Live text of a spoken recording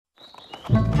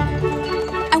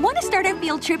start our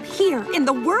field trip here in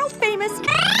the world-famous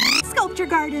sculpture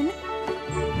garden.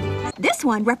 This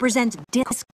one represents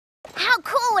disc. How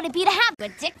cool would it be to have a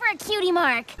dick for a cutie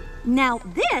mark? Now,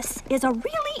 this is a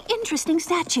really interesting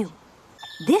statue.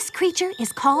 This creature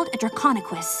is called a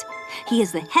Draconequus. He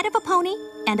is the head of a pony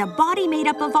and a body made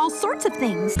up of all sorts of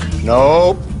things.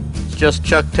 Nope. It's just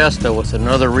Chuck Testa with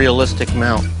another realistic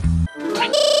mount.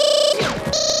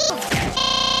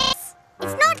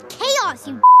 It's not chaos,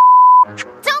 you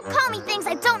Don't call me things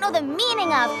I don't know the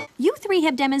meaning of. You three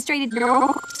have demonstrated.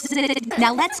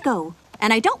 Now let's go.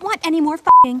 And I don't want any more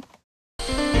f***ing.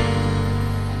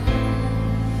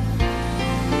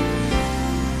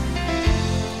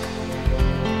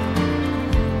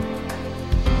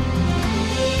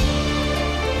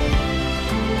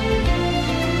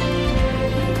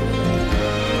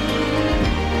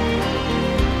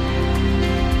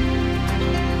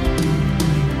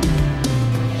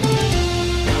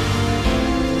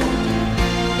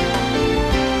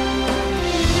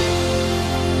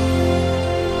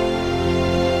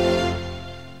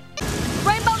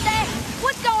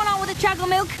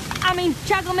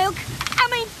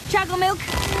 Chocolate milk.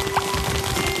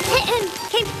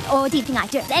 Oh, deep thing I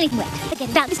do anything wet. Forget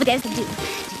it out. This is what there's gonna do.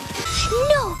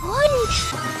 No one.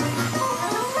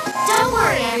 Don't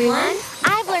worry, everyone.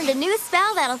 I've learned a new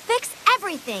spell that'll fix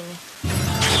everything.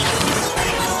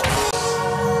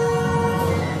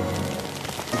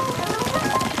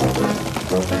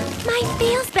 My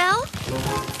fail spell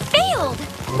failed.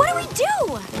 What do we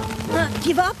do?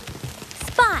 Give up?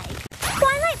 Spike.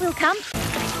 Twilight will come.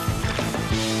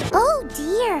 Oh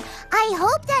dear, I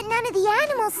hope that none of the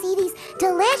animals see these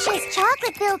delicious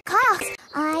chocolate-filled cocks.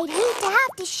 I'd hate to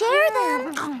have to share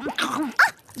them.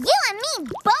 You and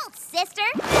me both, sister.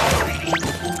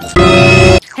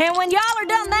 And when y'all are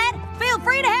done that, feel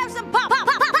free to have some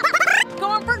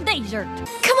corn for dessert.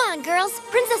 Come on, girls.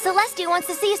 Princess Celestia wants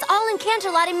to see us all in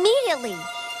Canterlot immediately.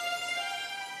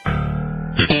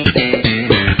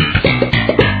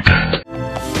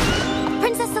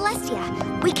 Princess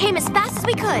Celestia, we came as fast as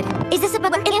we could. Is this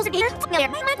about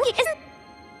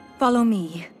Follow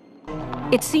me.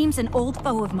 It seems an old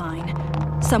foe of mine,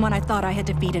 someone I thought I had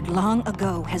defeated long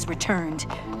ago, has returned.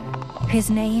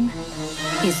 His name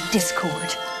is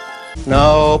Discord.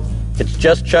 No, it's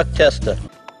just Chuck Testa.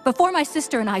 Before my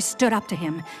sister and I stood up to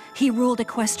him, he ruled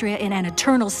Equestria in an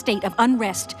eternal state of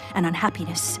unrest and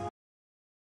unhappiness.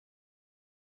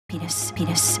 Penis.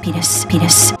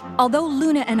 Although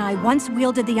Luna and I once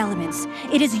wielded the elements,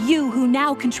 it is you who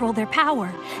now control their power.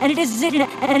 And it is you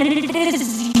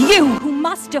who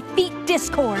must defeat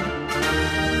Discord.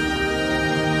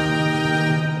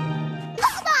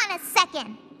 Hold on a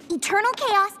second. Eternal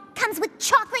chaos comes with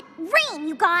chocolate rain,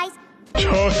 you guys.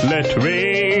 Chocolate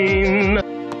rain.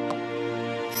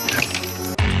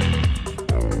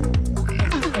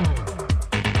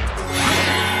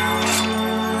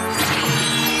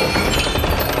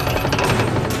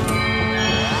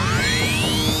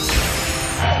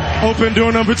 Open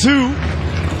door number 2.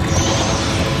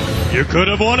 You could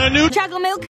have won a new chocolate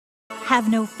milk. Have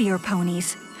no fear,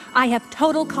 ponies. I have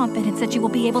total confidence that you will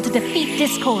be able to defeat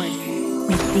Discord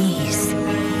with these.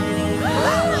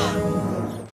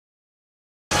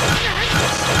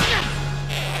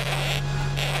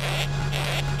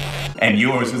 And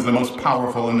yours is the most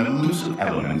powerful and elusive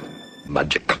element.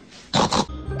 Magic.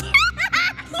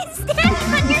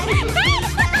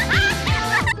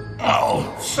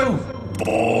 Oh, so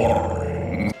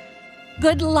boring.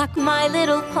 Good luck, my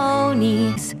little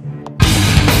ponies.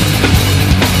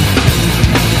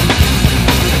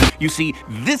 You see,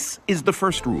 this is the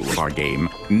first rule of our game.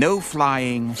 No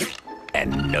flying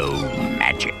and no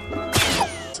magic.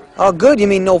 Oh, good. You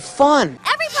mean no fun.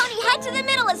 Every pony head to the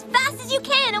middle as fast as you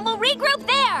can and we'll regroup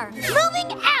there.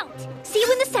 Moving out. See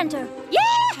you in the center.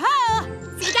 Yeehaw!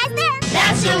 See you guys there.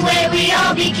 That's the way we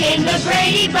all became the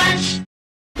Brady Bunch.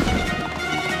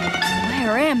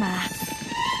 Where am I?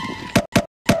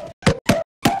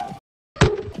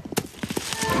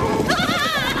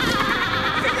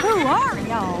 Who are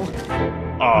y'all?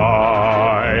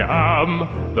 I am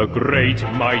the great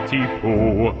mighty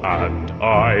Pooh, and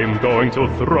I'm going to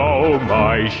throw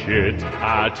my shit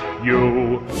at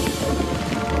you.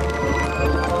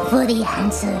 For the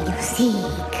answer you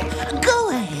seek. Go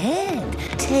ahead,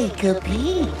 take a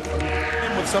peek.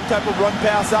 With some type of run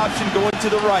pass option going to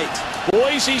the right.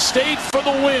 Boise State for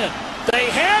the win. They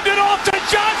hand it off to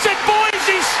Johnson.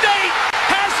 Boise State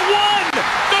has won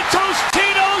the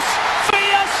Tostitos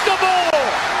Fiesta Bowl.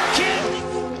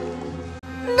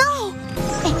 No!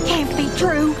 It can't be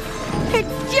true. It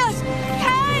just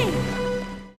can't!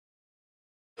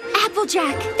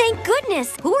 Applejack, thank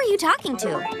goodness. Who are you talking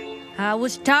to? I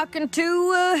was talking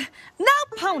to, no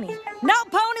pony. No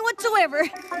pony whatsoever.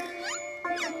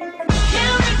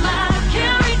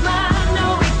 Can't read my,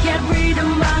 no, we can't read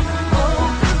my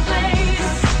poker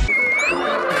face.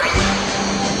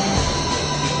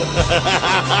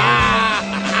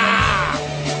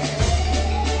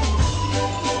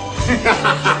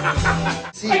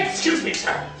 Excuse me,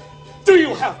 sir. Do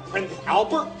you have Prince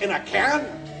Albert in a can?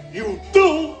 You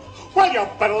do? Well, you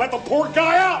better let the poor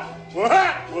guy out.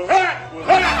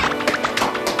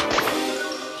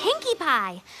 Pinkie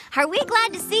Pie, are we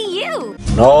glad to see you?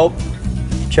 Nope.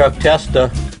 Chuck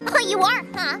Testa. Oh, you are,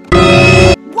 huh?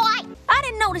 Why? I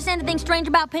didn't notice anything strange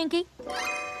about Pinky.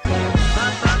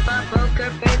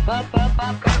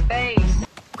 Poker face.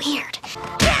 Weird.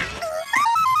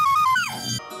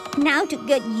 Now to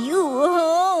get you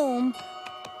home.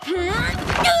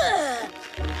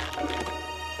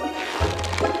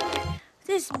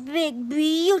 This big,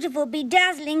 beautiful,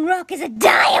 bedazzling rock is a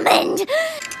diamond.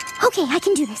 Okay, I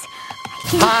can do this.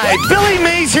 Hi, Billy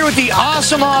Mays here with the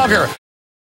awesome auger.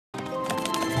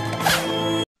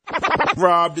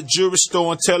 Rob the jewelry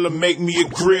store and tell him make me a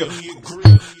grill.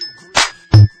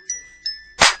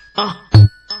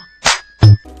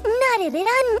 Nutted it,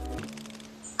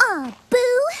 oh,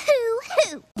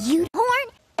 boo-hoo-hoo. You horn?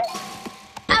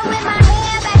 I whip my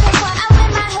hair back and forth, I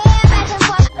whip my hair back and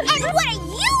forth. And what are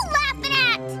you laughing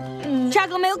at?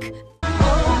 Chocolate milk.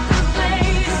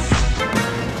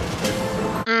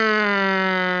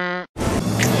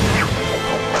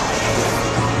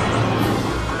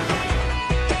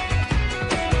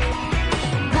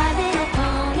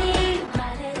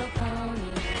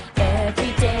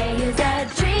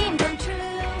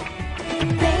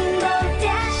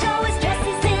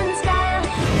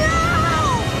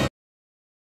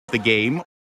 The game.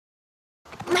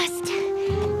 Must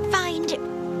find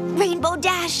Rainbow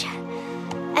Dash.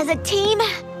 As a team,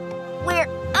 we're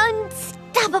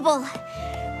unstoppable.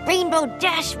 Rainbow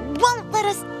Dash won't let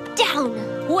us down.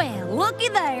 Well, looky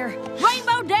there.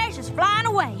 Rainbow Dash is flying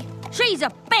away. She's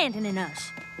abandoning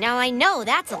us. Now I know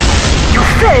that's a You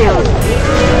failed!